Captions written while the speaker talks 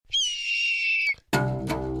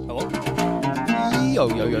Yo,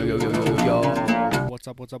 yo, yo, yo, yo, yo, yo. What's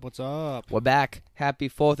up, what's up, what's up? We're back. Happy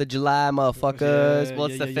 4th of July, motherfuckers. Yeah, Well,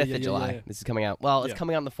 it's yeah, the yeah, 5th yeah, of July. yeah. This is coming out. Well, it's Yeah.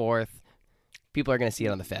 coming out on the 4th. People are going to see it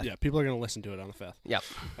on the 5th. Yeah, people are going to listen to it on the 5th. Yep.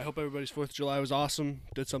 I hope everybody's 4th of July was awesome,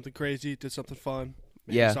 did something crazy, did something fun.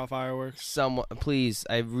 Maybe Yeah. saw fireworks. Someone, please,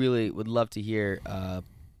 I really would love to hear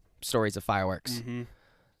stories of fireworks. Mm-hmm.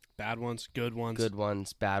 Bad ones, good ones. Good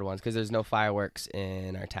ones, bad ones, because there's no fireworks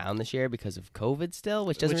in our town this year because of COVID still,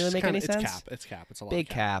 which doesn't really make any sense. It's cap. It's a lot Big of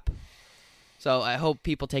cap. cap. So I hope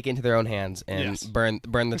people take it into their own hands and Yes. burn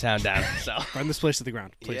the town down. So Burn this place to the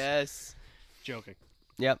ground, please. yes. Joking.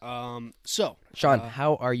 Yep. So Sean,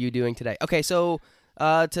 how are you doing today? Okay, so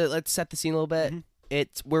let's set the scene a little bit.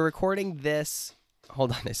 Mhm. We're recording this.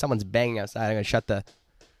 Hold on, someone's banging outside. I'm gonna shut the.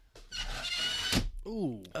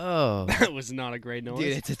 ooh, Oh, that was not a great noise.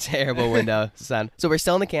 dude, it's a terrible window sound. So we're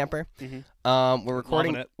still in the camper. Mhm. We're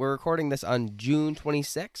recording. Loving it. We're recording this on June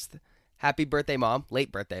 26th. Happy birthday, Mom!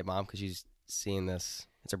 Late birthday, Mom, because she's seeing this.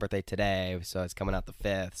 It's her birthday today, so it's coming out the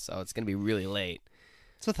 5th. So it's gonna be really late.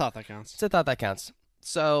 It's a thought that counts. It's a thought that counts.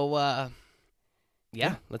 So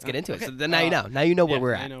yeah, let's get into it. Okay. So then now you know. Now you know where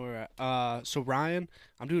we're I at. know where we're at. So Ryan,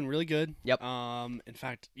 I'm doing really good. Yep. In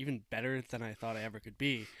fact, even better than I thought I ever could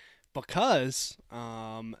be, because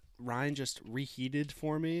Ryan just reheated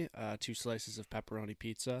for me 2 slices of pepperoni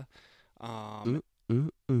pizza.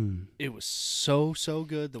 It was so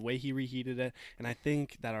good the way he reheated it, and I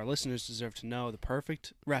think that our listeners deserve to know the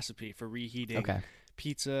perfect recipe for reheating Okay.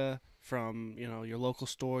 pizza from your local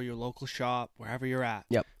store, your local shop, wherever you're at.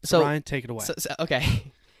 Yep. So So Ryan, take it away. So,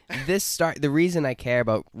 okay. The reason I care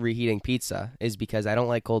about reheating pizza is because I don't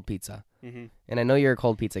like cold pizza. Mm-hmm. And I know you're a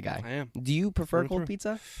cold pizza guy. I am. Do you prefer Through and cold through.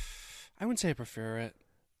 pizza? I wouldn't say I prefer it.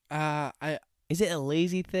 Is it a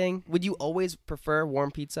lazy thing? Would you always prefer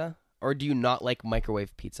warm pizza? Or do you not like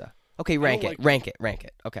microwave pizza? Okay, rank don't it. like- Rank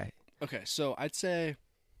it. Okay. Okay, so I'd say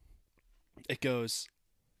it goes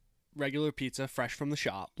regular pizza, fresh from the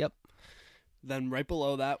shop. Yep. Then right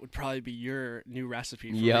below that would probably be your new recipe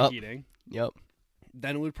for Yep. reheating. Yep.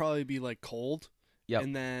 Then it would probably be like cold. Yep.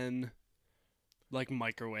 And then like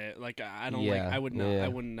microwave. Like I don't Yeah, like. I would not. yeah. I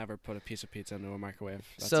wouldn't never put a piece of pizza into a microwave.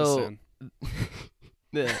 That's So- a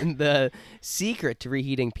sin. the secret to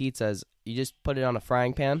reheating pizza is you just put it on a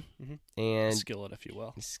frying pan Mhm. and Skillet, if you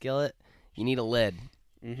will. skillet. You need a lid.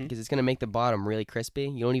 Mm-hmm. Because it's going to make the bottom really crispy.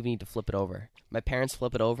 You don't even need to flip it over. My parents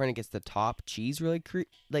flip it over and it gets the top cheese really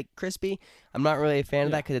crispy. I'm not really a fan of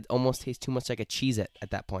Yeah. that because it almost tastes too much like a Cheez-It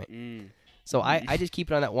at that point. Mm. So I just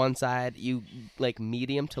keep it on that one side. You like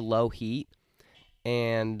medium to low heat.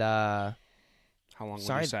 And How long would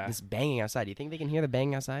sorry, you say? this banging outside. Do you think they can hear the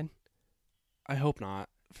banging outside? I hope not,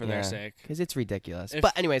 for their sake. Because it's ridiculous. If-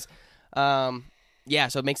 But anyways, yeah,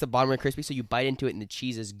 so it makes the bottom really crispy. So you bite into it and the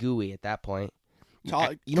cheese is gooey at that point. You know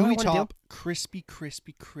what I want to do? top, crispy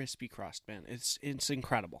crust, man. It's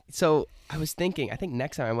incredible. So I was thinking, I think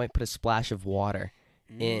next time I might put a splash of water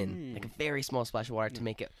in, like a very small splash of water to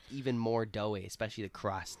make it even more doughy, especially the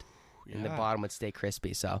crust, and the Yeah. bottom would stay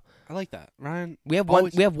crispy. So I like that, Ryan. we have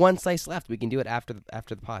always- one one slice left. We can do it after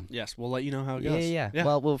the pod. Yes, we'll let you know how it Yeah, goes. yeah, yeah.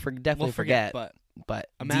 Well, we'll definitely we'll forget, but but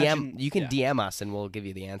imagine- you can yeah. DM us and we'll give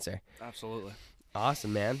you the answer. absolutely.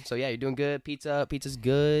 Awesome, man. So yeah, you're doing good. Pizza's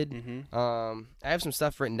good. Mm-hmm. I have some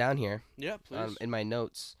stuff written down here. Yeah, please. In my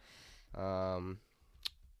notes.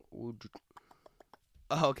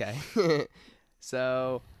 Okay.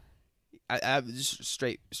 So, I just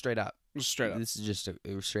straight up. Straight up. This is just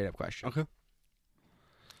a straight up question. Okay.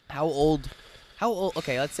 How old?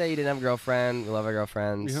 Okay, let's say you didn't have a girlfriend. We love our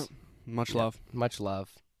girlfriends. Yeah. Much Yeah. love. Much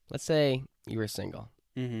love. Let's say you were single.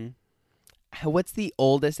 Mm-hmm. What's the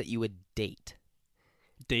oldest that you would date?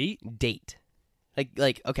 Date?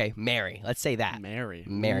 Like okay, marry. Let's say that. Marry.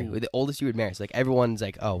 Marry. Ooh. The oldest you would marry. So like everyone's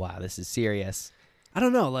like, oh wow, this is serious. I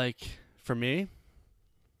don't know. Like for me,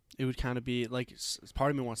 it would kind of be like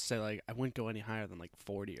part of me wants to say like I wouldn't go any higher than like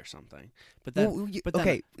 40 or something. But then, Well, but then,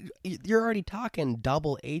 okay, you're already talking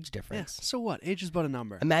double age Yeah. difference. So what? Age is but a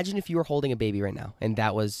number. Imagine if you were holding a baby right now, and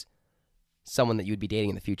that was someone that you would be dating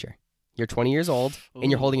in the future. You're 20 years old,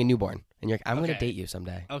 and you're Ooh. holding a newborn, and you're like, I'm going to Okay. date you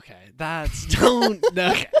someday. Okay, that's don't.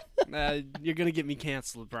 Okay. You're gonna get me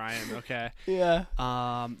canceled, Brian. Okay. Yeah.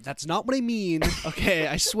 That's not what I mean. Okay,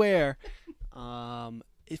 I swear.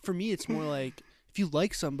 For me, it's more like if you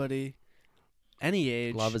like somebody, any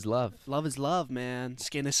age, Love is love. love is love, man.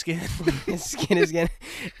 Skin is skin. Skin is skin.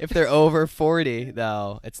 If they're over 40,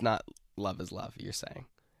 though, it's not love is love, you're saying.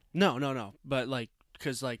 No. But like,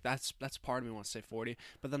 because like that's part of me wants to say 40,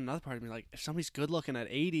 but then another part of me like if somebody's good looking at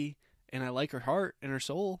 80 and I like her heart and her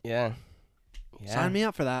soul, Yeah. sign me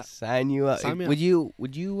up for that. Sign you up. Sign me Would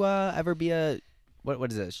you ever be a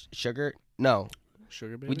what is this? Sugar? No.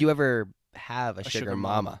 Sugar baby. Would you ever have a sugar sugar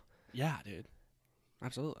mama? Yeah, dude.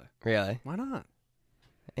 Absolutely. Really? Why not?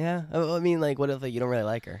 Yeah. I mean, like, what if like, you don't really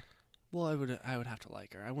like her? Well, I would have to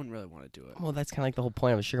like her. I wouldn't really want to do it. Well, that's kind of like the whole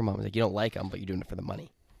point of a sugar mama. Is like you don't like them, but you're doing it for the money.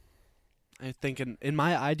 I think in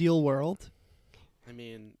my ideal world, I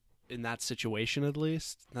mean, in that situation at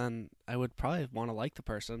least, then I would probably want to like the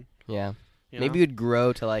person. Yeah. You Maybe know? you'd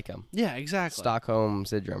grow to like them. Yeah, exactly. Stockholm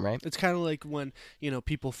syndrome, right? It's kind of like when,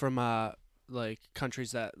 people from like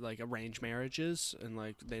countries that like arrange marriages and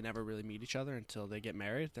like they never really meet each other until they get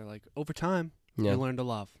married. They're like, over time, Yeah. you learn to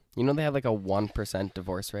love. You know they have like a 1%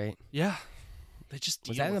 divorce rate. Yeah. They just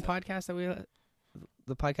deal Was that in with the it. podcast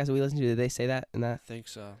that we listened to? Did they say that in that? I think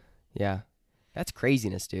so. Yeah. That's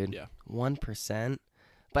craziness, dude. Yeah. 1%.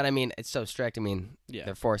 But I mean, it's so strict. I mean, Yeah.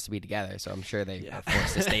 they're forced to be together, so I'm sure they Yeah. are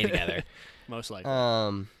forced to stay together. Most likely.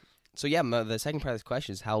 So yeah, the second part of this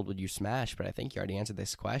question is how old would you smash? But I think you already answered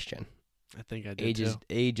this question. I think I did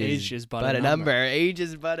Age too. is but a number. Age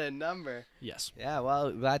is but a number. Yes. Yeah, well,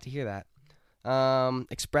 glad to hear that.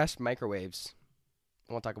 Express microwaves.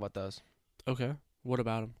 I want to talk about those. Okay. What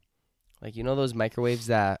about him? Like, you know those microwaves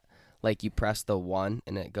that, like, you press the 1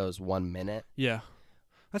 and it goes 1 minute? Yeah.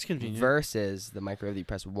 That's convenient. Versus the microwave that you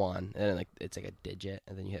press 1 and then, like, it's like a digit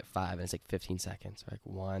and then you hit 5 and it's like 15 seconds. Or like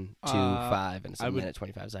 1, 2, 5 and it's a minute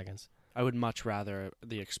 25 seconds. I would much rather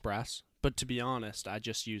the Express, but to be honest, I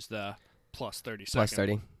just use the plus 30 seconds. Plus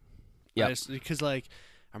 30. Yeah. Because like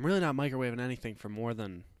I'm really not microwaving anything for more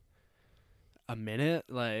than a minute.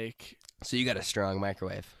 Like, So you got a strong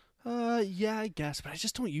microwave. yeah, I guess, but I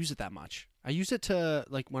just don't use it that much. I use it to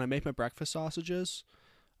like when I make my breakfast sausages.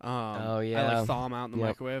 Oh, I yeah. like thaw them out in the Yep.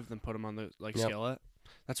 microwave, then put them on the like Yep. skillet.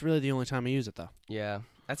 That's really the only time I use it though. Yeah.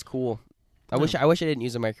 That's cool. I Yeah. wish I didn't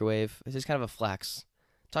use a microwave. It's just kind of a flex.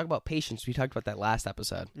 Talk about patience. We talked about that last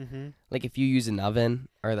episode. Mm-hmm. Like, if you use an oven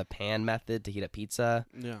or the pan method to heat up pizza,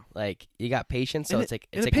 Yeah. like, you got patience, so And it's like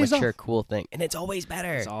and it a pays mature, off. cool thing. And it's always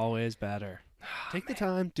better. It's always better. Take the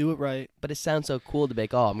time, do it right. But it sounds so cool to be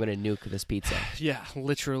like, oh, I'm going to nuke this pizza. Yeah,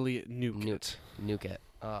 literally nuke it. Nuke it.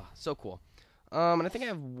 Oh, so cool. And I think I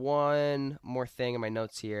have one more thing in my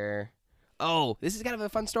notes here. Oh, this is kind of a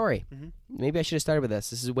fun story. Mm-hmm. Maybe I should have started with this.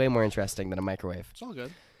 This is way more interesting than a microwave. It's all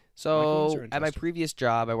good. Microwaves So are at my interesting. previous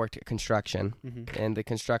job, I worked at construction. Mm-hmm. And the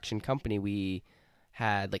construction company, we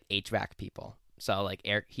had like HVAC people. So like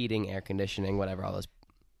heating, air conditioning, whatever,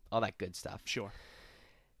 all that good stuff. Sure.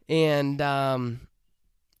 And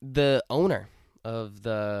the owner of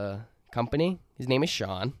the company, his name is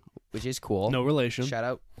Sean, which is cool. No relation. Shout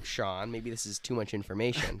out Sean. Maybe this is too much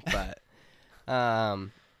information, but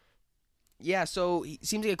yeah. So he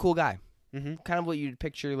seems like a cool guy. Mm-hmm. Kind of what you'd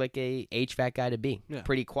picture like a HVAC guy to be. Yeah.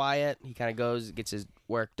 Pretty quiet. He kind of goes, gets his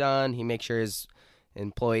work done. He makes sure his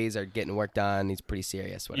employees are getting work done. He's pretty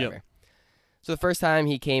serious, whatever. Yep. So the first time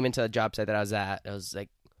he came into the job site that I was at, it was like,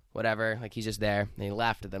 whatever, like he's just there. And he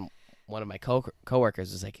left, and then one of my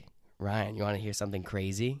coworkers was like, Ryan, you want to hear something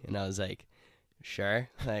crazy? And I was like, sure.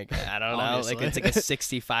 Like, I don't know. Obviously. Like, it's like a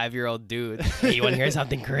 65-year-old dude. Hey, you want to hear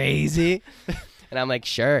something crazy? And I'm like,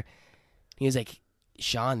 sure. He was like,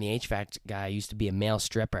 Sean, the HVAC guy, used to be a male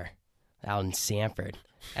stripper out in Sanford.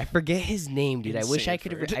 I forget his name, dude. In I wish I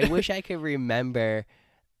could. Sanford. I wish I could remember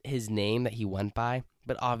his name that he went by,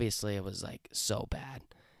 but obviously it was like so bad.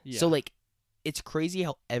 Yeah. So like, it's crazy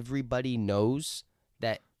how everybody knows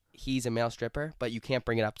that he's a male stripper, but you can't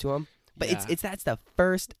bring it up to him. But Yeah. that's the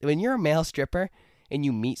first, when you're a male stripper and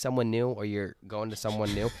you meet someone new or you're going to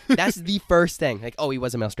someone new, that's the first thing. Like, oh, he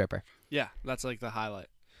was a male stripper. Yeah, that's like the highlight.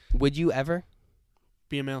 Would you ever?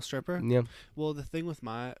 Be a male stripper? Yeah. Well, the thing with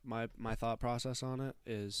my thought process on it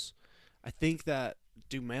is, I think that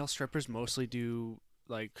do male strippers mostly do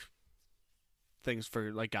like things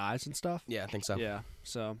for like guys and stuff? Yeah, I think so. Yeah.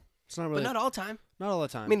 So it's not really But not all the time. not all the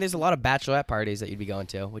time. I mean, there's a lot of bachelorette parties that you'd be going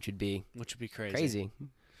to, which would be which would be crazy. crazy.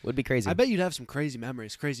 Would be crazy. I bet you'd have some crazy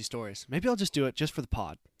memories, crazy stories. Maybe I'll just do it just for the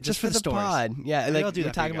pod. just for the stories. pod. Yeah, Maybe I'll like do we're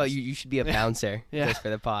that for you talking about guys. you should be a bouncer Yeah. just for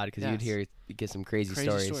the pod because Yes. you get some crazy, Crazy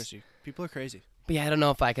stories. People are crazy. But yeah, I don't know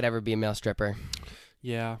if I could ever be a male stripper.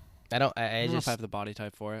 Yeah. I don't. I I don't know just. if I have the body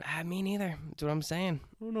type for it. Me neither. That's what I'm saying.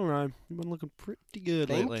 Oh no, Ryan. You've been looking pretty good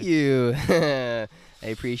Thank lately. you. I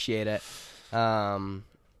appreciate it.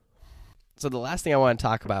 So the last thing I want to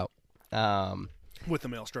talk about. With the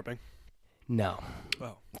male stripping. No.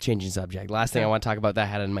 Oh. Changing subject. Last thing I want to talk about that I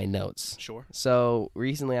had in my notes. Sure. So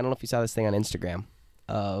recently, I don't know if you saw this thing on Instagram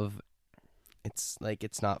of it's like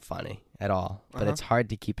it's not funny at all, but Uh-huh. it's hard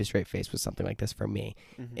to keep a straight face with something like this for me.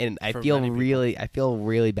 Mm-hmm. And I For feel many people.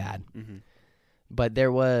 really bad. Mm-hmm. But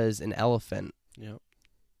there was an elephant Yep.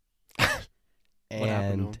 What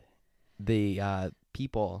happened to and the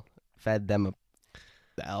people fed them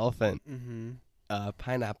the elephant Mm-hmm.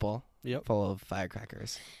 pineapple Yep. full of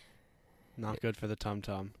firecrackers. Not good for the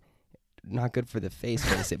tum-tum. Not good for the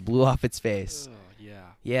face. It blew off its face. Oh,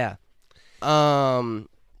 yeah. Yeah.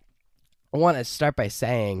 I want to start by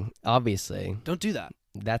saying, obviously, Don't do that.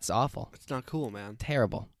 that's awful. It's not cool, man.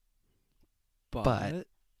 Terrible. But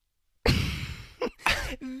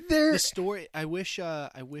There the story, I wish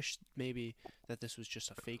maybe that this was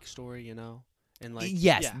just a fake story, you know? And like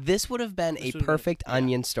yes, yeah. this would have been This a would've been- perfect yeah.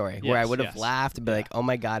 Onion story where I Yes, would have yes. laughed and be Yeah. like, "Oh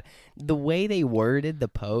my god." The way they worded the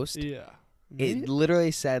post, Yeah. it literally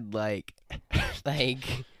said like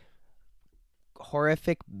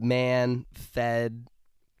horrific man fed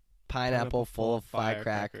pineapple full of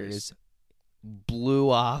firecrackers blew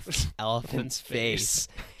off elephant's face.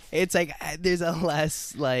 It's like there's a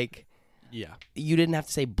less like Yeah. you didn't have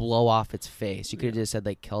to say blow off its face. You could have just said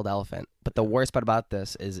like killed elephant. But the worst part about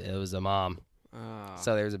this is it was a mom.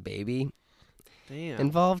 So there's a baby Damn.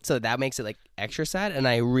 involved, so that makes it like extra sad. And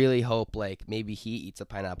I really hope like maybe he eats a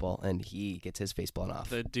pineapple and he gets his face blown off,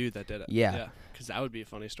 The dude that did it. Yeah. Because that would be a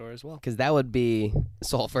funny story as well. because that would be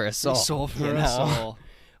soul for a soul. Soul for you a know? soul.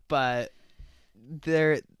 But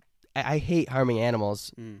I hate harming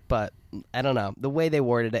animals, but I don't know the way they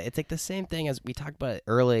worded it. It's like the same thing as we talked about it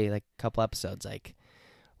early, like a couple episodes, like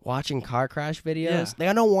watching car crash videos. Yeah. Like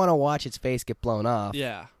I don't want to watch its face get blown off.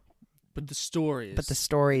 Yeah. But the story is... But the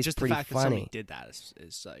story is just pretty the fact that funny. somebody did that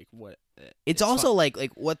is like what... It's also like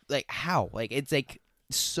what, like how, like it's like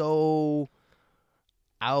so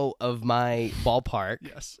out of my ballpark.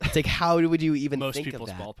 Yes. It's like how would you even Most think of people's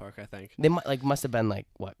that? ballpark, I think. They must have been like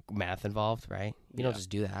what math involved, right? You don't Yeah. just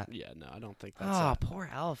do that. Yeah, no, I don't think that's Oh, it. poor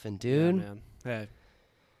elephant, Yeah, dude. man. Hey,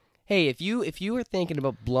 Hey, if you were thinking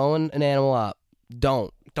about blowing an animal up,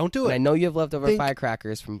 don't. don't do And I it. know you have leftover Think-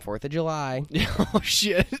 firecrackers from 4th of July, Oh,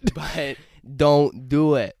 shit. but don't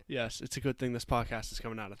do it. Yes, it's a good thing this podcast is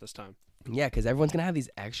coming out at this time. Yeah, because everyone's gonna have these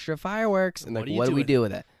extra fireworks, and What like, do you what do do we with do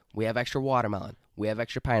with it? We have extra watermelon. We have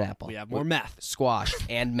extra pineapple. We have more meth. squash,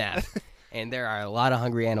 and meth. And there are a lot of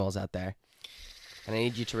hungry animals out there. And I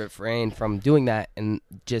need you to refrain from doing that and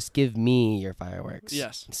just give me your fireworks.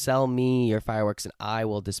 Yes. Sell me your fireworks, and I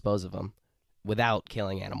will dispose of them without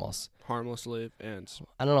killing animals. Harmlessly and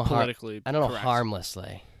I don't know. politically I don't know correct.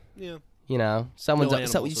 harmlessly. Yeah. You know, someone's No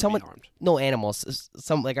animals would someone. be harmed. No animals.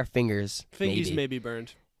 Some like our fingers. Fingies maybe. may be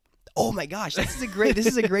burned. Oh my gosh, this is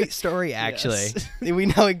a great story. Actually, Yes. we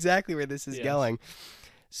know exactly where this is Yes. going.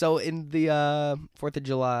 So in the 4th of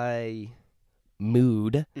July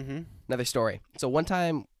mood, Mm-hmm. another story. So one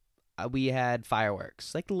time we had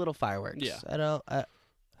fireworks, like the little fireworks. Yeah. I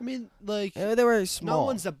I mean, like, they were small. not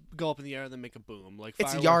ones that go up in the air and then make a boom. Like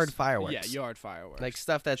It's fireworks. yard fireworks. Yeah, yard fireworks. like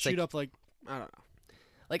stuff that's shoot like up like I don't know.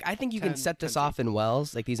 like I think you can 10 set this 10 off in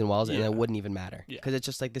wells, like these in wells, and Yeah. it wouldn't even matter Yeah. because it's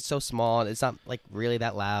just like it's so small. It's not like really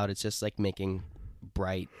that loud. It's just like making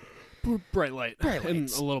bright. Bright light. Bright And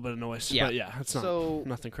lights. a little bit of noise. Yeah. But yeah, it's not So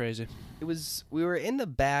nothing crazy. we were in the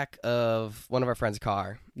back of one of our friends'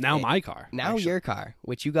 car. Now Hey, my car. Now actually. your car,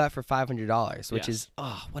 which you got for $500, which Yes. is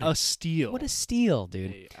what a steal. what a steal,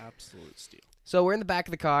 dude. A absolute steal. So we're in the back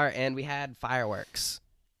of the car and we had fireworks,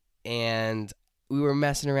 and we were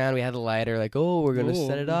messing around. We had the lighter, like, oh, we're gonna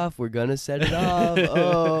set it Oh. off. We're gonna set it off.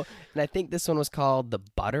 Oh, and I think this one was called the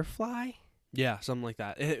butterfly. Yeah, something like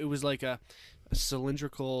that. It was like a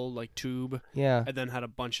cylindrical like tube, Yeah, and then had a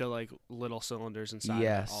bunch of like little cylinders inside,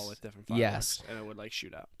 Yes. of it, all with different fireworks, Yes. and it would like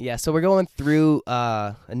shoot out. yeah. So we're going through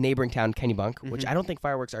a neighboring town, Kennebunk, which Mhm. I don't think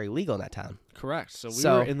fireworks are illegal in that town. Correct. So we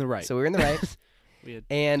So- were in the right. So we were in the right, we had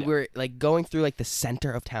and Yeah. we're like going through like the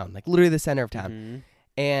center of town, like literally the center of town. Mhm.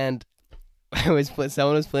 And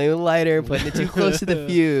someone was playing with a lighter, putting it too close to the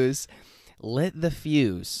fuse, lit the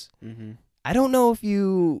fuse. Mhm. I don't know if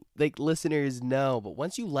you like listeners know, but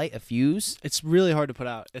once you light a fuse, It's really hard to put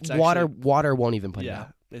out. It's water Actually, won't even put it yeah.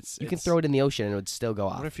 out. It's You can throw it in the ocean and it would still go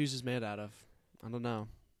What off. are fuses made out of? I don't know.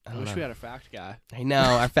 I I don't wish know. we had a fact guy. I know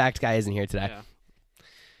our fact guy isn't here today. Yeah.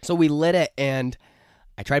 So we lit it and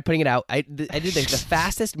I tried putting it out. I did the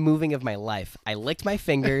fastest moving of my life. I licked my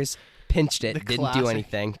fingers, pinched it, The didn't classic. do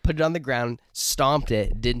anything. Put it on the ground, stomped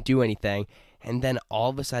it, didn't do anything. And then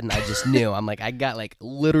all of a sudden, I just knew. I'm like, I got like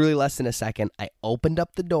literally less than a second. I opened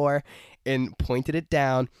up the door and pointed it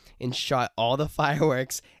down and shot all the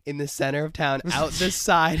fireworks in the center of town out the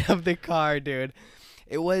side of the car, dude.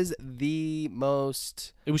 It was the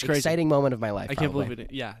most It was crazy. exciting moment of my life. I can't probably. believe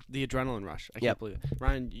it. Yeah, the adrenaline rush. I Yep. can't believe it.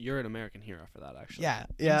 Ryan, you're an American hero for that, actually. Yeah,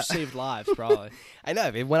 You yeah. saved lives, probably. I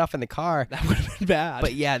know. It went off in the car. That would have been bad.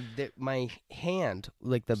 But yeah, my hand,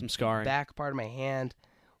 like the Some scarring. back part of my hand,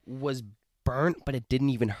 was burnt, but it didn't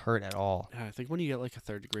even hurt at all. Yeah, I think when you get like a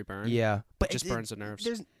 3rd-degree burn, Yeah, but it just burns the nerves.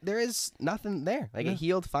 There is nothing there. Like Yeah. it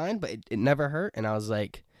healed fine, but it never hurt. And I was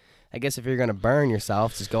like, I guess if you're gonna burn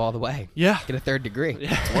yourself, just go all the way. Yeah. Get a 3rd degree.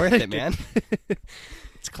 Yeah. It's worth it, man.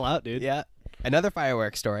 It's clout, dude. Yeah. Another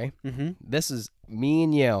fireworks story. Mm-hmm. This is me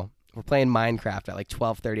and you. We're playing Minecraft at like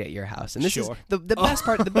 12:30 at your house, and this Sure. is the best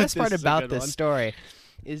part. The best This part is a about good this one. story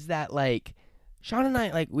is that like Sean and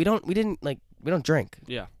I like we don't drink.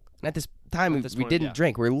 Yeah. And at this time, At this we point, didn't yeah.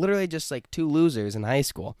 drink. We're literally just like two losers in high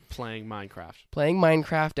school Playing Minecraft. playing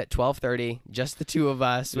Minecraft at 12:30, just the two of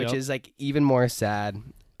us, which Yep. is like even more sad.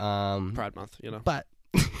 Pride Month, you know. But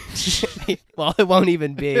well, it won't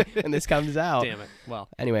even be when this comes out. Damn it. Well.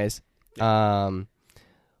 Anyways,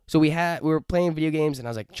 so we were playing video games, and I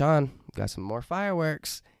was like, John, we got some more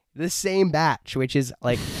fireworks. The same batch, which is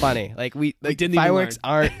like funny. Like we didn't even fireworks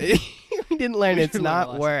learn. aren't. We didn't learn. We It's didn't learn not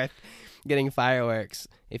a lesson. worth getting fireworks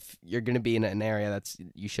if you're gonna be in an area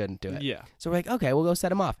you shouldn't do it. Yeah. So we're like, okay, we'll go set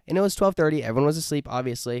them off. And it was 12:30. Everyone was asleep,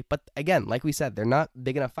 obviously. But again, like we said, they're not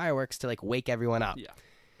big enough fireworks to like wake everyone up. Yeah.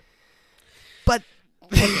 But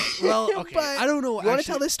Well, okay. But I don't know. you want to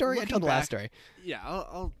tell this story? I told the last story. Yeah,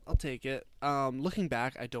 I'll take it. Looking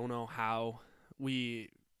back, I don't know how we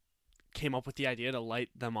came up with the idea to light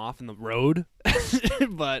them off in the road,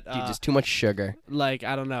 but Dude, just too much sugar. like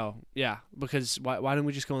I don't know. Yeah, because why didn't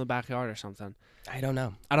we just go in the backyard or something? I don't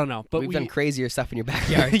know. I don't know. But We've done crazier stuff in your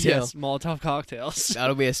backyard too. yes, Molotov cocktails.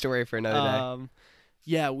 That'll be a story for another day.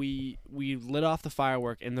 Yeah, we lit off the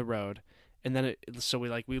firework in the road, and then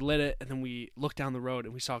we lit it, and then we looked down the road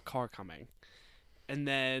and we saw a car coming, and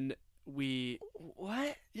then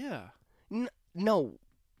What? yeah No,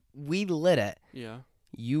 we lit it. yeah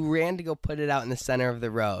You ran to go put it out in the center of the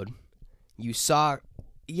road. You saw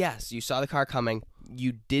the car coming.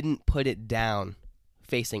 You didn't put it down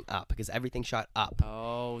facing up because everything shot up.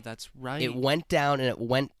 oh that's right. It went down and it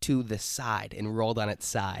went to the side and rolled on its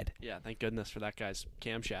side. Yeah, thank goodness for that guy's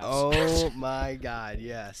camshafts. Oh my God,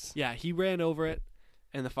 yes. Yeah, he ran over it,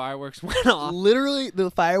 and the fireworks went off. Literally,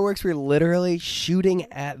 the fireworks were literally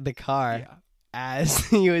shooting at the car Yeah. as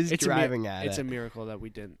he was It's driving at It's it. a miracle that we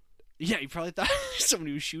didn't. Yeah, you probably thought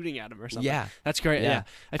somebody was shooting at him or something. Yeah. That's great. Yeah. Yeah,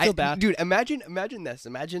 I feel bad. Dude, imagine this.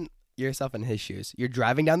 Imagine yourself in his shoes. You're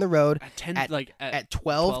driving down the road At 10, at- at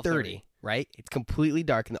 12:30, right? It's completely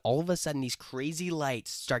dark, and all of a sudden, these crazy lights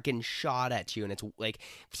start getting shot at you, and it's like,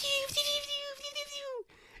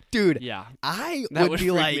 dude, Yeah, I that would would be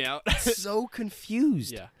freak like me out. so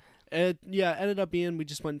confused. yeah. Ended up being we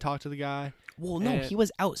just went and talked to the guy. Well, no, And- he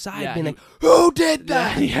was outside yeah, being he- like, "Who did Yeah,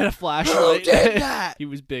 that? he had a Who flashlight. did that?" He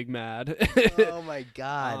was big mad. Oh my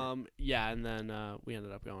God. Yeah, and then we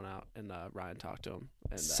ended up going out, and Ryan talked to him.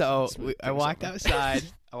 And, So smooth I things walked over. outside.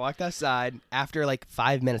 I walked outside after like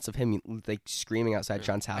 5 minutes of him like screaming outside Yeah.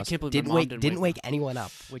 Sean's I house. can't believe my didn't mom wake didn't wake anyone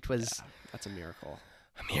up, which was Yeah, that's a miracle.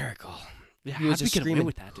 a miracle. Yeah, He was how'd we just get away screaming,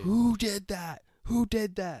 with that, dude? "Who did that? Who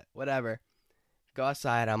did that?" Whatever. Go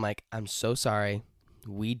outside. I'm like, "I'm so sorry.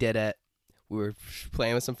 We did it. We were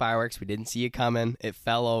playing with some fireworks. We didn't see you coming. It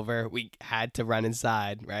fell over. We had to run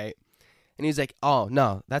inside, right?" And he's like, "Oh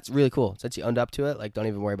no, that's really cool. Since you owned up to it, like don't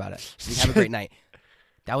even worry about it. You have a great night."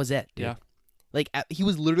 That was it, dude. Yeah. Like he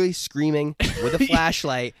was literally screaming with a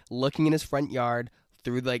flashlight, looking in his front yard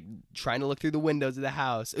through like trying to look through the windows of the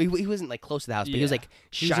house. He wasn't like close to the house, but he was Yeah. like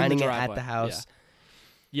He was in the shining it at driveway. the house.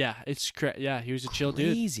 Yeah, yeah, he was a chill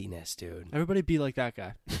dude. Craziness, dude. Everybody be like that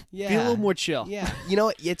guy. Yeah. Be a little more chill. Yeah. You know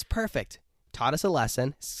what? It's perfect. Taught us a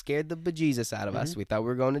lesson. Scared the bejesus out of us. Mhm. We thought we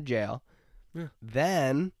were going to jail. Yeah.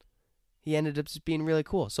 Then he ended up just being really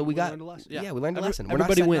cool. So we got learned a lesson. Yeah, we learned a lesson. We're not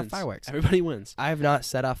Everybody setting wins. off fireworks. Everybody wins. I have not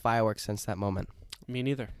set off fireworks since that moment. Me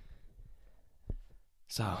neither.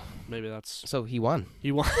 So Maybe that's he won.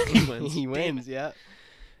 he won. He wins. He Damn wins. it. Yeah.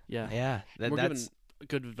 Yeah. Yeah. We're That's giving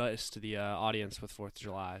good advice to the audience with 4th of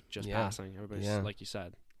July just Yeah. passing. Everybody's Yeah. like you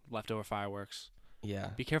said, leftover fireworks. yeah.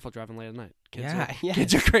 Be careful driving late at night. Kids Yeah, are, yeah.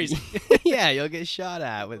 Kids are crazy. Yeah, you'll get shot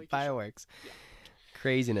at with Like you should. fireworks. Yeah.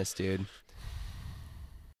 Craziness, dude.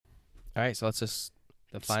 All right, so let's just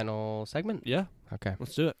the final segment. Yeah, Okay.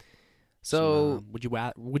 let's do it. So, Some, would you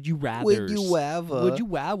rather? Would you ever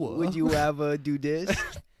Would you ever do this?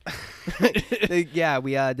 Yeah,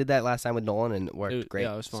 we did that last time with Nolan and it worked great.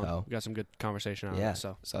 Yeah, it was fun. So, We got some good conversation out of yeah. it.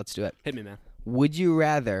 So so let's do it. hit me, man. Would you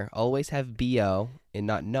rather always have BO and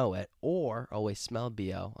not know it, or always smell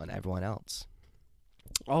BO on everyone else?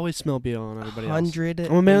 Always smell BO on everybody else. 110%,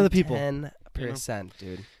 I'm a man of the people.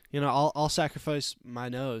 dude. You know, I'll sacrifice my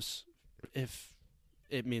nose if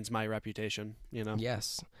it means my reputation. You know.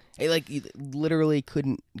 Yes. Hey, like you literally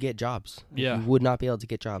couldn't get jobs. Yeah. You would not be able to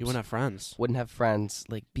get jobs. You wouldn't have friends. Wouldn't have friends.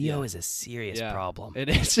 Like BO Yeah. is a serious Yeah. problem. It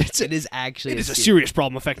is. It is actually. It is a serious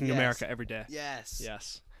problem affecting Yes. America every day. Yes.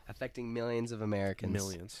 Yes. Affecting millions of Americans.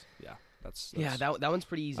 Millions. Yeah. That's Yeah, that one's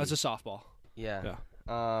pretty easy. that's a softball. Yeah.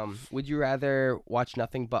 Would you rather watch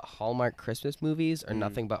nothing but Hallmark Christmas movies or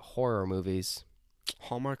nothing but horror movies?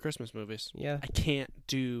 Hallmark Christmas movies. Yeah. I can't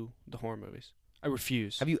do the horror movies. I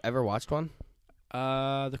refuse. Have you ever watched one?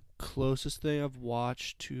 The closest thing I've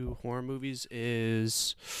watched to horror movies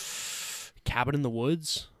is Cabin in the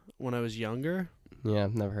Woods when I was younger, Yeah,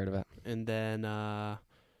 I've never heard of it. and then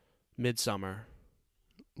Midsummer.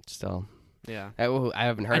 Still, Yeah. I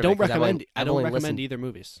haven't heard. I of don't it 'cause I've recommend. only- I I've don't only recommend listened- either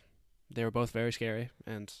movies. They were both very scary,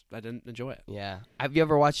 and I didn't enjoy it. Yeah. Have you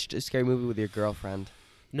ever watched a scary movie with your girlfriend?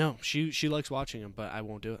 No, she likes watching them, but I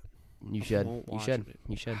won't do it. You should. won't You watch should. it.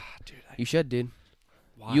 You should. Dude, You should, dude.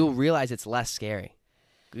 why? You'll realize it's less scary.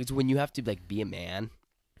 It's when you have to like be a man.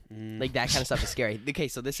 Like that kind of stuff is scary. Okay,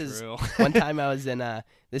 so this is True. one time I was in.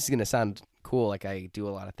 This is gonna sound cool. Like I do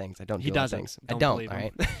a lot of things. I don't. He do a lot of doesn't. things. Don't I don't. believe All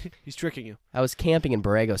him. right. He's tricking you. I was camping in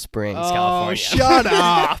Borrego Springs, Oh, California. shut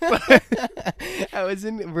up. I was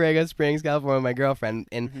in Borrego Springs, California, with my girlfriend,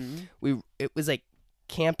 and Mhm. it was like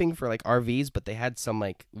camping for like RVs, but they had some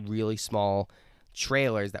like really small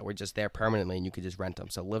trailers that were just there permanently, and you could just rent them.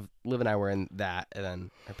 So Liv and I were in that, and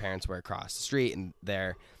then our parents were across the street in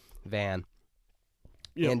their van.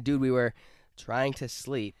 Yep. And dude, we were trying to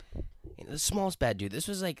sleep in the smallest bed, dude. This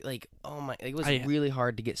was like oh my, it was really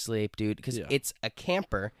hard to get sleep, dude, because Yeah. it's a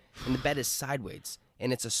camper and the bed is sideways,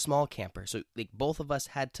 and it's a small camper, so like both of us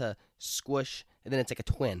had to squish, and then it's like a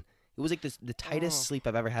twin. It was like the tightest sleep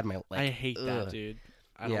I've ever had in my life. I hate that, ugh. dude.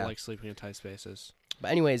 I don't Yeah. like sleeping in tight spaces.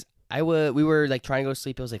 But anyways, we were like trying to go to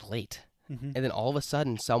sleep. It was like late. Mm-hmm. And then all of a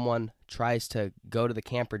sudden, someone tries to go to the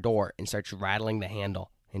camper door and starts rattling the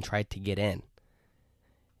handle and tried to get in.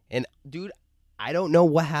 And dude, I don't know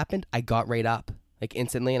what happened. I got right up like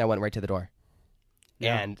instantly, and I went right to the door.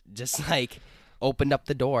 Yeah. And just like opened up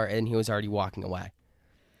the door, and he was already walking away.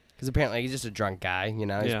 Because apparently he's just a drunk guy, you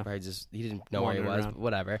know. He's Yeah. probably he didn't know where he Wandering was, around. but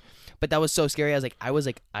whatever. But that was so scary. I was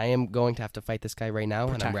like, I am going to have to fight this guy right now,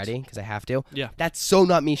 and I'm Protect. ready because I have to. Yeah. That's so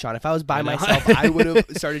not me, Sean. If I was by I know. myself, I would have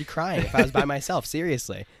started crying. If I was by myself,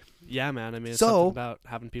 seriously. Yeah, man. I mean, it's So- something about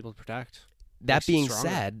having people to protect. That Makes you being stronger.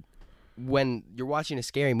 said, when you're watching a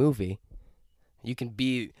scary movie, you can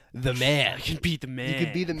be the man. I can beat the man. You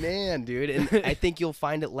can be the man, dude. And I think you'll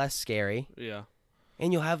find it less scary, Yeah.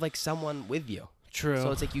 and you'll have like someone with you. True.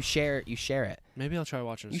 So it's like you share it. Maybe I'll try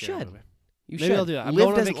watching a You scary should. movie. You Maybe should. I'll do that. I'm Liv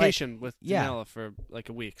going on doesn't like- vacation with Yeah. Danella for like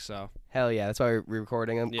a week, so Hell yeah, that's why we're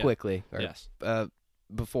recording them Yeah. quickly. Or, yes.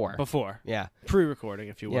 Before. Before. Yeah. Pre-recording,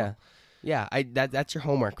 if you will. Yeah. Yeah. That's your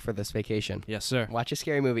homework for this vacation. Yes, sir. Watch a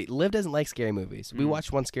scary movie. Liv doesn't like scary movies. We Mm.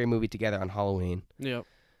 watched one scary movie together on Halloween, Yep.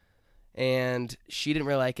 and she didn't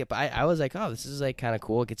really like it, but I was like, oh, this is like kind of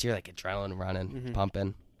cool. It gets your like adrenaline running, Mhm.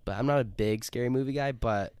 pumping. But I'm not a big scary movie guy,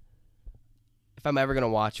 but if I'm ever going to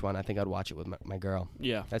watch one, I think I'd watch it with my girl.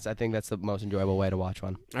 Yeah. I think that's the most enjoyable way to watch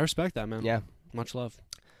one. I respect that, man. Yeah. Much love.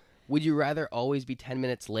 Would you rather always be 10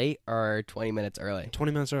 minutes late or 20 minutes early?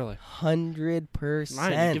 20 minutes early. 100%.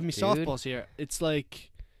 Ryan, you give me dude. softballs here. It's like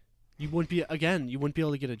you wouldn't be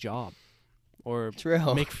able to get a job or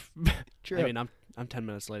True. make. True. I mean, I'm 10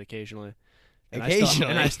 minutes late occasionally. And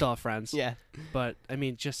Occasionally. I still have friends. Yeah. But I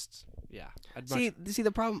mean, just yeah. I'd much, See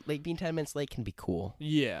the problem, like being 10 minutes late can be cool.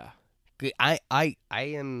 yeah. I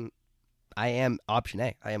am option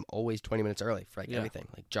A. I am always 20 minutes early for like Yeah. everything,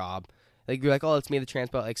 like job. Like you're like, oh, let's meet at the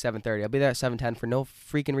transpo at like 7:30. I'll be there at 7:10 for no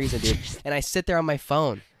freaking reason, dude. And I sit there on my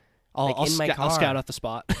phone, like, in my I'll car. scout out the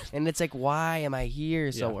spot. and it's like, why am I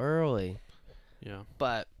here so Yeah. early? yeah.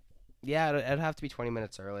 But yeah, it'd have to be 20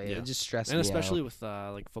 minutes early. Yeah. It just stresses And me especially out. with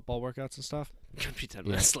like football workouts and stuff, could be 10 Yeah.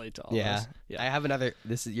 minutes late to all Yeah. those. Yeah. I have another.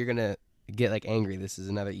 You're gonna get like angry. This is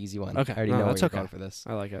another easy one. Okay. I already No, know where that's you're okay. going for this.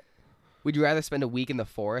 I like it. Would you rather spend a week in the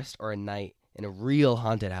forest or a night in a real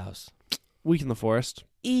haunted house? Week in the forest,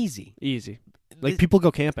 Easy. easy. Like This- people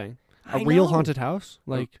go camping. I A real know. haunted house,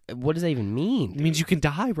 like What does that even mean? it means you can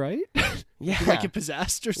die, right? Yeah. You might get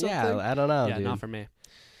possessed or something. Yeah, I don't know, yeah, dude. not for me.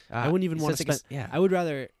 I wouldn't even it's want to just spend. like I would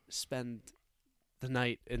rather spend the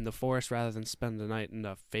night in the forest rather than spend the night in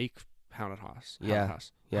a fake haunted house. Yeah,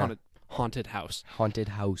 yeah. Haunted house. haunted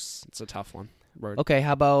house. It's a tough one. Word. Okay,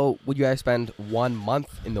 how about would you rather spend 1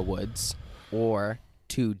 month in the woods or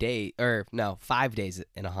 5 days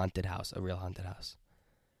in a haunted house, a real haunted house?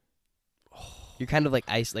 You're kind of like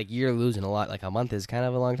you're losing a lot. Like a month is kind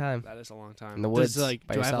of a long time. That is a long time. In the woods, Does, like,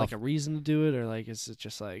 by do I have yourself. like a reason to do it, or like is it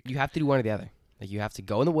just like You have to do one or the other. Like you have to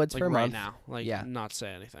go in the woods Like for a right month. now. Like Yeah. not say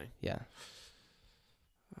anything. Yeah.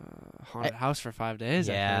 Haunted house for 5 days,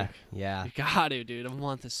 I Yeah. think. Yeah. You got to, dude. A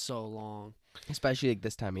month is so long. Especially like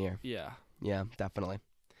this time of year. Yeah. Yeah, definitely.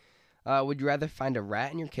 Would you rather find a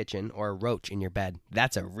rat in your kitchen or a roach in your bed?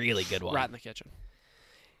 That's a really good one. Rat in the kitchen.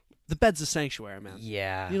 The bed's a sanctuary, man.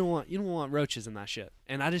 Yeah. You don't want roaches in that shit.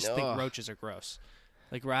 And I just Ugh. think roaches are gross.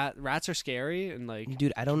 Like rats are scary and like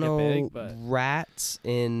Dude, I don't get know big, but- rats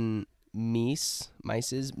in moose.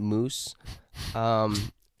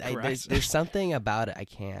 There's something about it I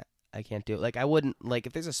can't do it. Like I wouldn't like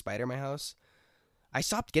if there's a spider in my house. I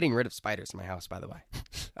stopped getting rid of spiders in my house, by the way.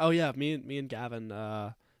 Oh yeah, me and Gavin,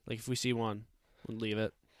 like if we see one, we'll leave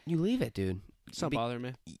it. You leave it, dude. It's not bothering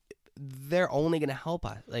me. They're only gonna help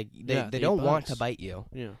us. Like they eat don't want bugs. to bite you,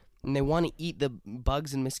 Yeah. and they want to eat the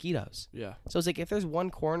bugs and mosquitoes. Yeah. So it's like if there's one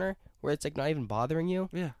corner where it's like not even bothering you,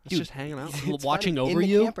 Yeah. It's Dude, just hanging out, it's watching funny. over in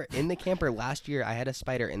the you. Camper, in the camper last year, I had a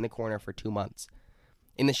spider in the corner for 2 months.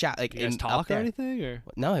 In the shower, like You guys up talk or there. anything, or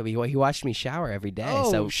No, he watched me shower every day, Oh,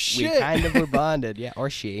 so shit. we kind of were bonded. Yeah, or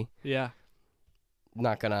she. yeah,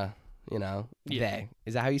 Not gonna, Yeah. they.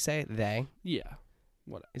 Is that how you say it? They? yeah.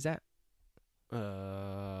 Is that?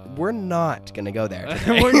 We're We're not gonna go there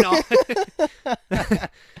today. We're not.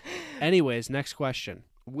 Anyways, next question.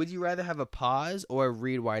 Would you rather have a pause or a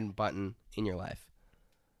rewind button in your life?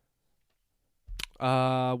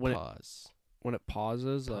 When Pause. it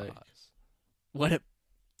pauses, like Pause.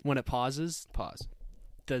 when it pauses, Pause.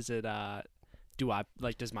 does it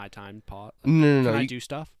does my time pause? No. Can I you- do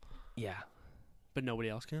stuff, yeah. but nobody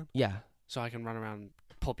else can? Yeah. So I can run around and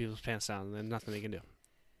pull people's pants down and then nothing they can do.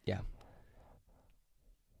 Yeah.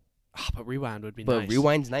 But rewind would be But nice.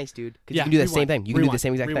 rewind's nice, dude. Because Yeah, you can do the same rewind, thing. You can do the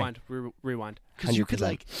same exact rewind, thing. Rewind. Because you could 100%.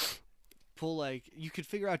 like pull like you could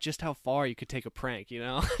figure out just how far you could take a prank. You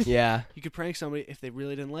know, Yeah. you could prank somebody if they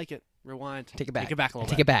really didn't like it. Rewind. Take it back. Take it back a little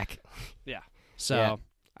Take bit. it back. So Yeah.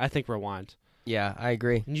 I think rewind, Yeah, I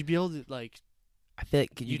agree. and you'd be able to like I feel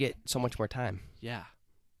like you You- get so much more time yeah.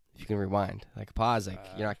 if you can rewind. Like a pause, like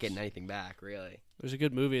you're not getting anything back, really. There's a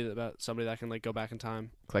good movie about somebody that can like go back in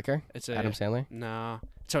time. Clicker? It's a Adam Sandler? Nah,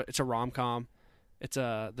 it's a rom-com. It's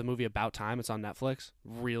the movie About Time. It's on Netflix.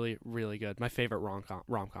 Really, really good. My favorite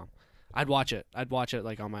rom-com. I'd watch it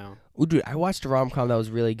like on my own. Ooh, dude, I watched a rom-com that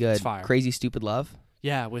was really good. It's fire. Crazy Stupid Love.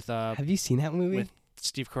 Yeah, with Have you seen that movie? with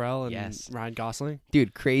Steve Carell and Yes. Ryan Gosling.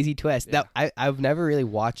 Dude, crazy twist. Yeah. I've never really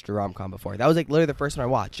watched a rom-com before. That was like literally the first one I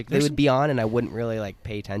watched. Like, they There's would be on and I wouldn't really like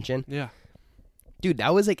pay attention. Yeah. Dude,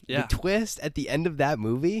 that was like Yeah. the twist at the end of that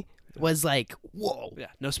movie was like, whoa. Yeah.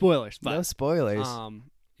 No spoilers. But, No spoilers.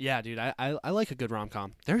 yeah, dude, I like a good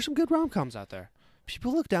rom-com. There's some good rom-coms out there.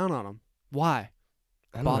 People look down on them. Why?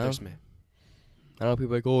 I don't Bothers know. me. I know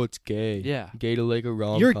people are like, oh, it's gay. Yeah. Gay to like a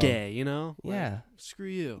rom-com. You're gay, you know? Like, Yeah. screw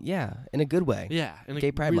you. Yeah, in a good way. Yeah, in a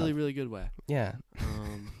Gay Pride really, Month. really good way. Yeah.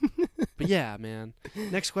 But yeah, man.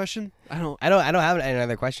 Next question. I don't have any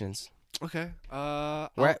other questions. Okay.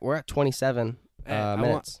 We're at 27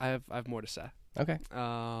 minutes. I have more to say. Okay.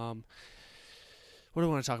 What do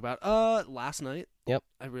I want to talk about? Last night. Yep.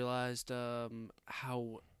 I realized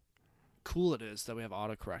how cool it is that we have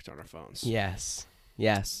autocorrect on our phones. Yes.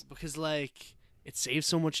 Yes. Because like it saves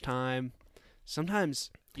so much time.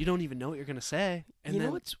 Sometimes you don't even know what you're gonna say, and you then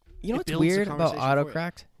know what's builds the weird about conversation for you.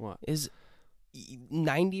 autocorrect What? is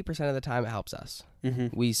 90% of the time it helps us. Mm-hmm.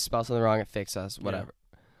 We spell something wrong, it fixes us, whatever.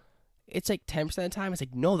 It's like 10% of the time, it's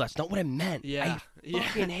like, no, that's not what I meant. Yeah. I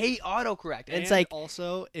fucking hate autocorrect. And It's like,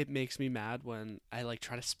 also it makes me mad when I like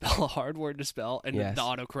try to spell a hard word to spell and Yes. the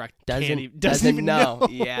autocorrect doesn't even know.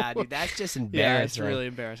 Yeah, dude, that's just embarrassing. Yeah, it's really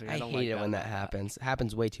embarrassing. I don't hate like it when that about happens. It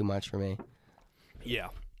happens way too much for me. Yeah.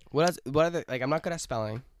 What else? What other? Like, I'm not good at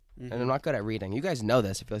spelling, Mhm. and I'm not good at reading. You guys know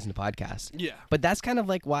this if you listen to podcasts. Yeah. But that's kind of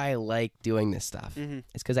like why I like doing this stuff. Mm-hmm.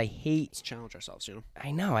 It's because I hate. Let's challenge ourselves, you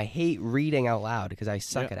know. I hate reading out loud because I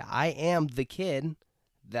suck Yeah. at it. I am the kid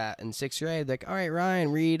that in 6th grade, like, all right,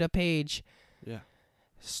 Ryan, read a page. Yeah.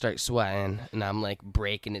 Start sweating, and I'm like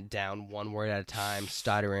breaking it down one word at a time,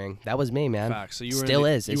 stuttering. That was me, man. Facts. So you were Still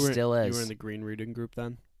in the, is. It you were, still is. You were in the green reading group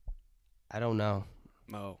then? I don't know.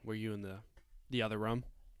 Oh, were you in the other room?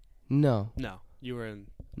 No, No. You were in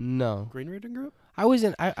no. green reading group? I was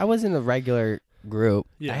in a regular group.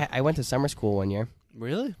 Yeah. I went to summer school one year.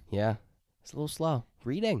 Really? Yeah, it's a little slow.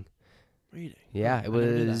 Reading. Reading. Yeah, Oh, it I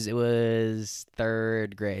never knew was. It was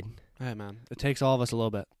 3rd grade. Hey man, it takes all of us a little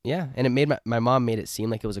bit. Yeah, and it made my mom made it seem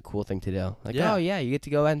like it was a cool thing to do. Like, Yeah. oh yeah, you get to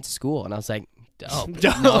go out into school, and I was like, dope.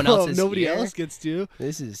 No, No one else is nobody here? else gets to.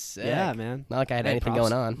 This is sick. Yeah, man. Not like I had Hey, anything props-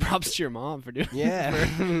 going on. Props to your mom for doing.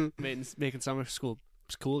 Yeah. making summer school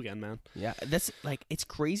cool again, man. Yeah, that's like it's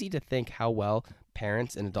crazy to think how well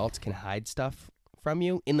parents and adults can hide stuff from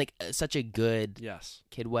you in like such a good Yes.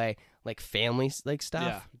 kid way, like family like stuff.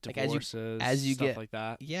 Yeah. Like Divorces, as you stuff get like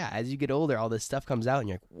that. yeah, as you get older, all this stuff comes out, and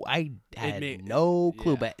you're like, I had ma- no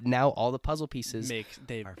clue, yeah. but now all the puzzle pieces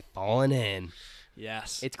They are falling in.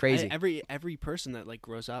 yes. It's crazy. Every person that like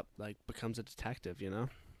grows up like becomes a detective, you know,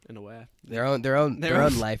 in a way. Their own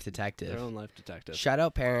life detective. Their own life detective. Shout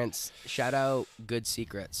out parents. Shout out good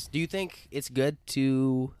secrets. Do you think it's good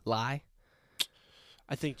to lie?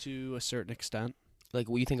 I think to a certain extent. Like,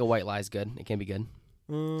 you think a white lie is good? It can be good.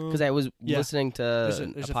 Because Because I was yeah. listening to There's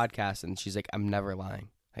a podcast, and she's like, "I'm never lying,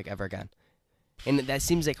 like ever again." And that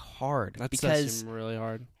seems like hard that because seems really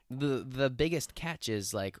hard. the biggest catch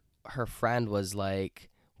is like her friend was like,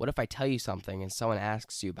 "What if I tell you something and someone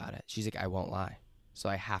asks you about it?" She's like, "I won't lie, so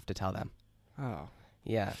I have to tell them." Oh.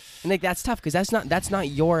 Yeah, and like that's tough because that's not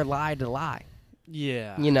your lie to lie.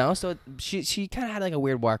 Yeah. You know, so she kind of had like a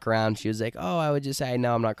weird walk around. She was like, "Oh, I would just say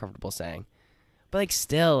no, I'm not comfortable saying," but like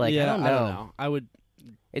still, like yeah, I don't know. I would.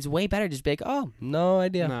 It's way better just be like, "Oh, no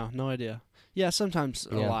idea." No idea. Yeah, sometimes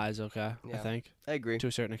a Yeah. lie is okay. I Yeah. think I agree. to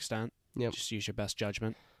a certain extent. Yep. Just use your best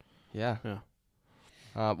judgment. Yeah. Yeah.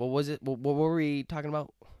 What was it? What were we talking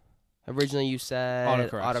about? Originally, you said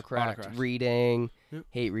Autocorrect. reading, Yep.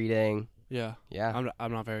 hate reading. Yeah. Yeah,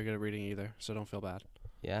 I'm not very good at reading either, so don't feel bad.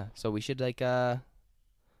 yeah. So we should like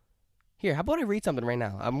here. How about I read something right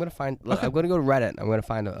now? I'm gonna find. Okay. I'm gonna go to Reddit. I'm gonna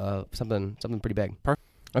find something pretty big. Perfect.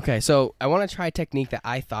 Okay, so I want to try a technique that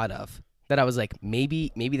I thought of that I was like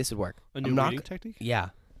maybe this would work. A new I'm not, reading technique? Yeah,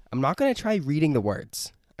 I'm not gonna try reading the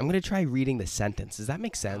words. I'm gonna try reading the sentence. Does that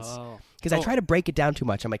make sense? Oh. Because I try to break it down too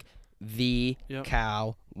much. I'm like, the Yep.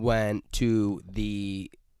 cow went to the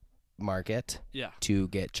market Yeah. to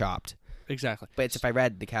get chopped. Exactly. But it's if I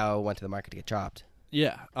read the cow went to the market to get chopped.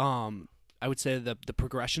 Yeah. I would say the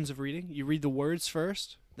progressions of reading. You read the words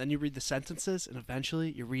first, then you read the sentences, and eventually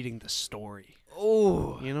you're reading the story.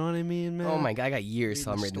 Oh. You know what I mean, man? Oh my god, I got years Reading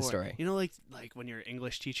till I'm reading the story. You know, like when your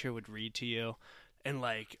English teacher would read to you, and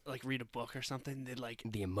like read a book or something, they'd like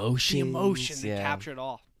The emotion. they capture it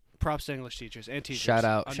all. Props to English teachers and teachers. Shout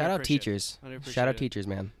out Underappreciated. teachers. Underappreciated. Shout out teachers,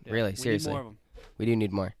 man. Yeah. Really, We seriously. need more of them. We do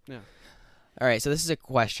need more. Yeah. All right, so this is a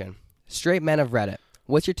question. Straight men of Reddit,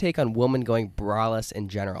 what's your take on women going braless in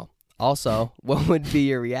general? Also, what would be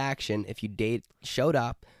your reaction if you showed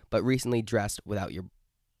up but recently dressed without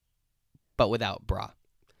bra?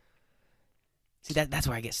 See, that's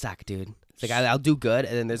where I get stuck, dude. It's like I'll do good,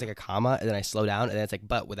 and then there's like a comma, and then I slow down, and then it's like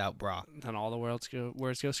but without bra. Then all the words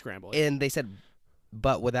go scrambled. And they said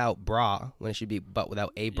but without bra when it should be but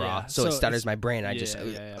without a bra, Yeah, so it so stutters it's- my brain. I yeah, just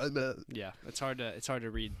Yeah, it's hard to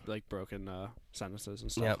read like broken sentences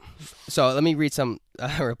and stuff. Yep. So let me read some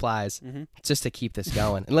replies Mm-hmm. just to keep this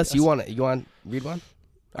going. Unless you want to read one.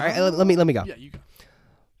 All right, let me go. Yeah, you go.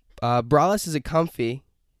 Braless is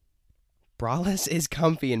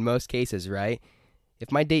comfy in most cases, right?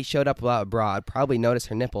 If my date showed up without a bra, I'd probably notice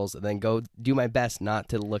her nipples and then go do my best not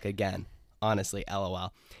to look again. Honestly,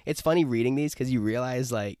 LOL. It's funny reading these because you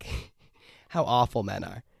realize like how awful men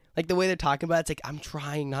are. Like the way they're talking about it, it's like, I'm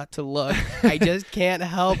trying not to look. I just can't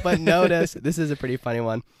help but notice. This is a pretty funny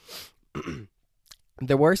one.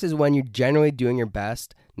 The worst is when you're generally doing your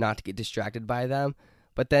best not to get distracted by them,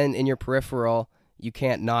 but then in your peripheral, you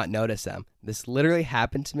can't not notice them. This literally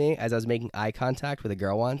happened to me as I was making eye contact with a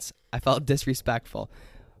girl once. I felt disrespectful,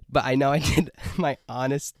 but I know I did my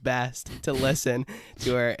honest best to listen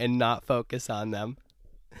to her and not focus on them.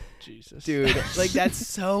 Jesus. Dude, like that's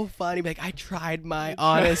so funny. Like I tried my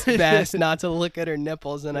honest best not to look at her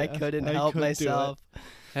nipples and I couldn't help myself.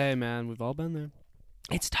 Hey man, we've all been there.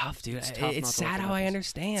 It's tough, dude. It's It's, tough not to look sad at how I nipples.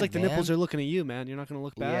 understand. It's like the man. nipples are looking at you, man. You're not gonna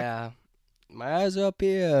look back. Yeah. My eyes are up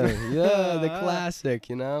here. Yeah, the classic,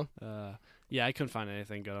 you know? Yeah, I couldn't find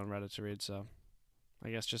anything good on Reddit to read, so I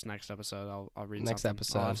guess just next episode I'll read Next something.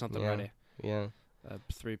 episode. I'll have something yeah. ready. Yeah. A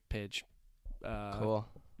 3-page. Cool.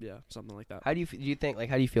 Yeah, something like that. How do you think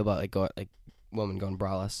how do you feel about like women going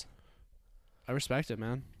braless? I respect it,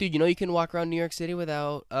 man. Dude, you know you can walk around New York City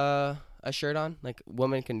without a shirt on? Like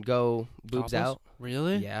women can go boobs Topless? out.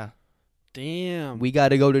 Really? Yeah. Damn. We got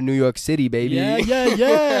to go to New York City, baby. Yeah. The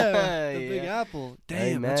Big Yeah. Apple.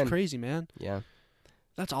 Damn, that's Amen. crazy, man. Yeah.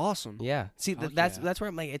 That's awesome. Yeah. See, Fuck that's yeah. that's where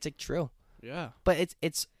I'm like it's like true. Yeah. But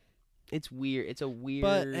it's weird. It's a weird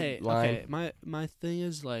But hey, line. okay, my thing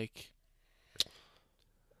is like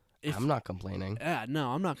if I'm not complaining. yeah, no,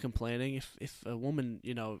 I'm not complaining. If a woman,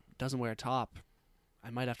 doesn't wear a top,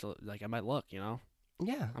 I might have to I might look, Yeah.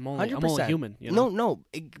 I'm only 100%. human, No,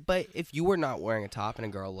 but if you were not wearing a top and a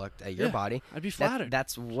girl looked at your Yeah, body, I'd be flattered.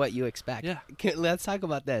 that's what you expect. Yeah. Let's talk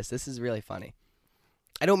about this. This is really funny.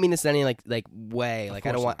 I don't mean this in any like way. Of Like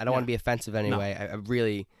course I don't want to not. be offensive in any No. way. I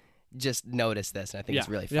really just noticed this, and I think it's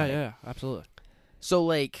really funny. Yeah, absolutely. So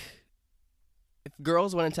like, if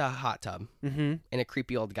girls went into a hot tub Mm-hmm. and a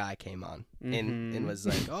creepy old guy came on and Mhm. was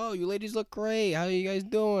like, "Oh, you ladies look great. How are you guys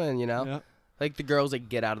doing?" You know, Yeah. like the girls like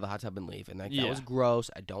get out of the hot tub and leave, and like that Yeah. was gross.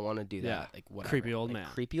 I don't want to do that. Yeah. Like whatever. Creepy old Like,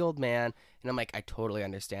 man. Creepy old man, and I'm like, I totally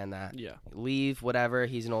understand that. Yeah. Leave, whatever.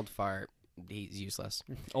 He's an old fart. He's useless.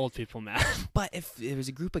 Old people, man. But if there was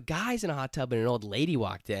a group of guys in a hot tub and an old lady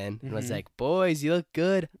walked in and was Mhm. like, "Boys, you look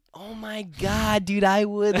good." Oh my god, dude, I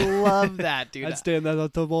would love that, dude. I'd stay in that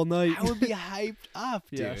hot tub all night. I would be hyped up,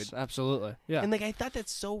 dude. Yes, absolutely. Yeah. And like I thought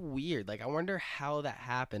that's so weird. Like I wonder how that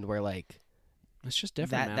happened. Where like It's just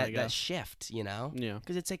different, man. I that guess. shift, you know? Yeah.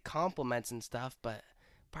 Because it's like compliments and stuff, but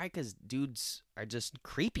probably because dudes are just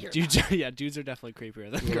creepier. Dudes, now, yeah, dudes are definitely creepier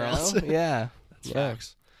than you girls. know? Yeah, That's Yeah.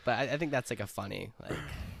 facts. but I think that's like a funny, like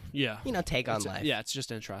Yeah. take on It's- life. Yeah, it's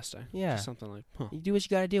just interesting. Yeah. Just something like, huh. You do what you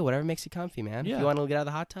gotta do. Whatever makes you comfy, man. If Yeah. you want to get out of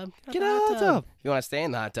the hot tub, Get out of the tub. If you want to stay in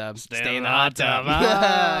the hot tub, Stay in the hot tub.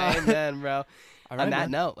 Amen, bro. All right, On that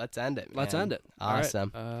man. note, let's end it. Let's man. end it. All right.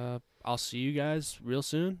 Awesome. I'll see you guys real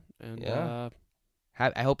soon. And Yeah.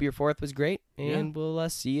 I hope your 4th was great, and we'll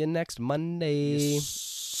see you next Monday.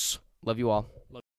 yes. Love you all. Love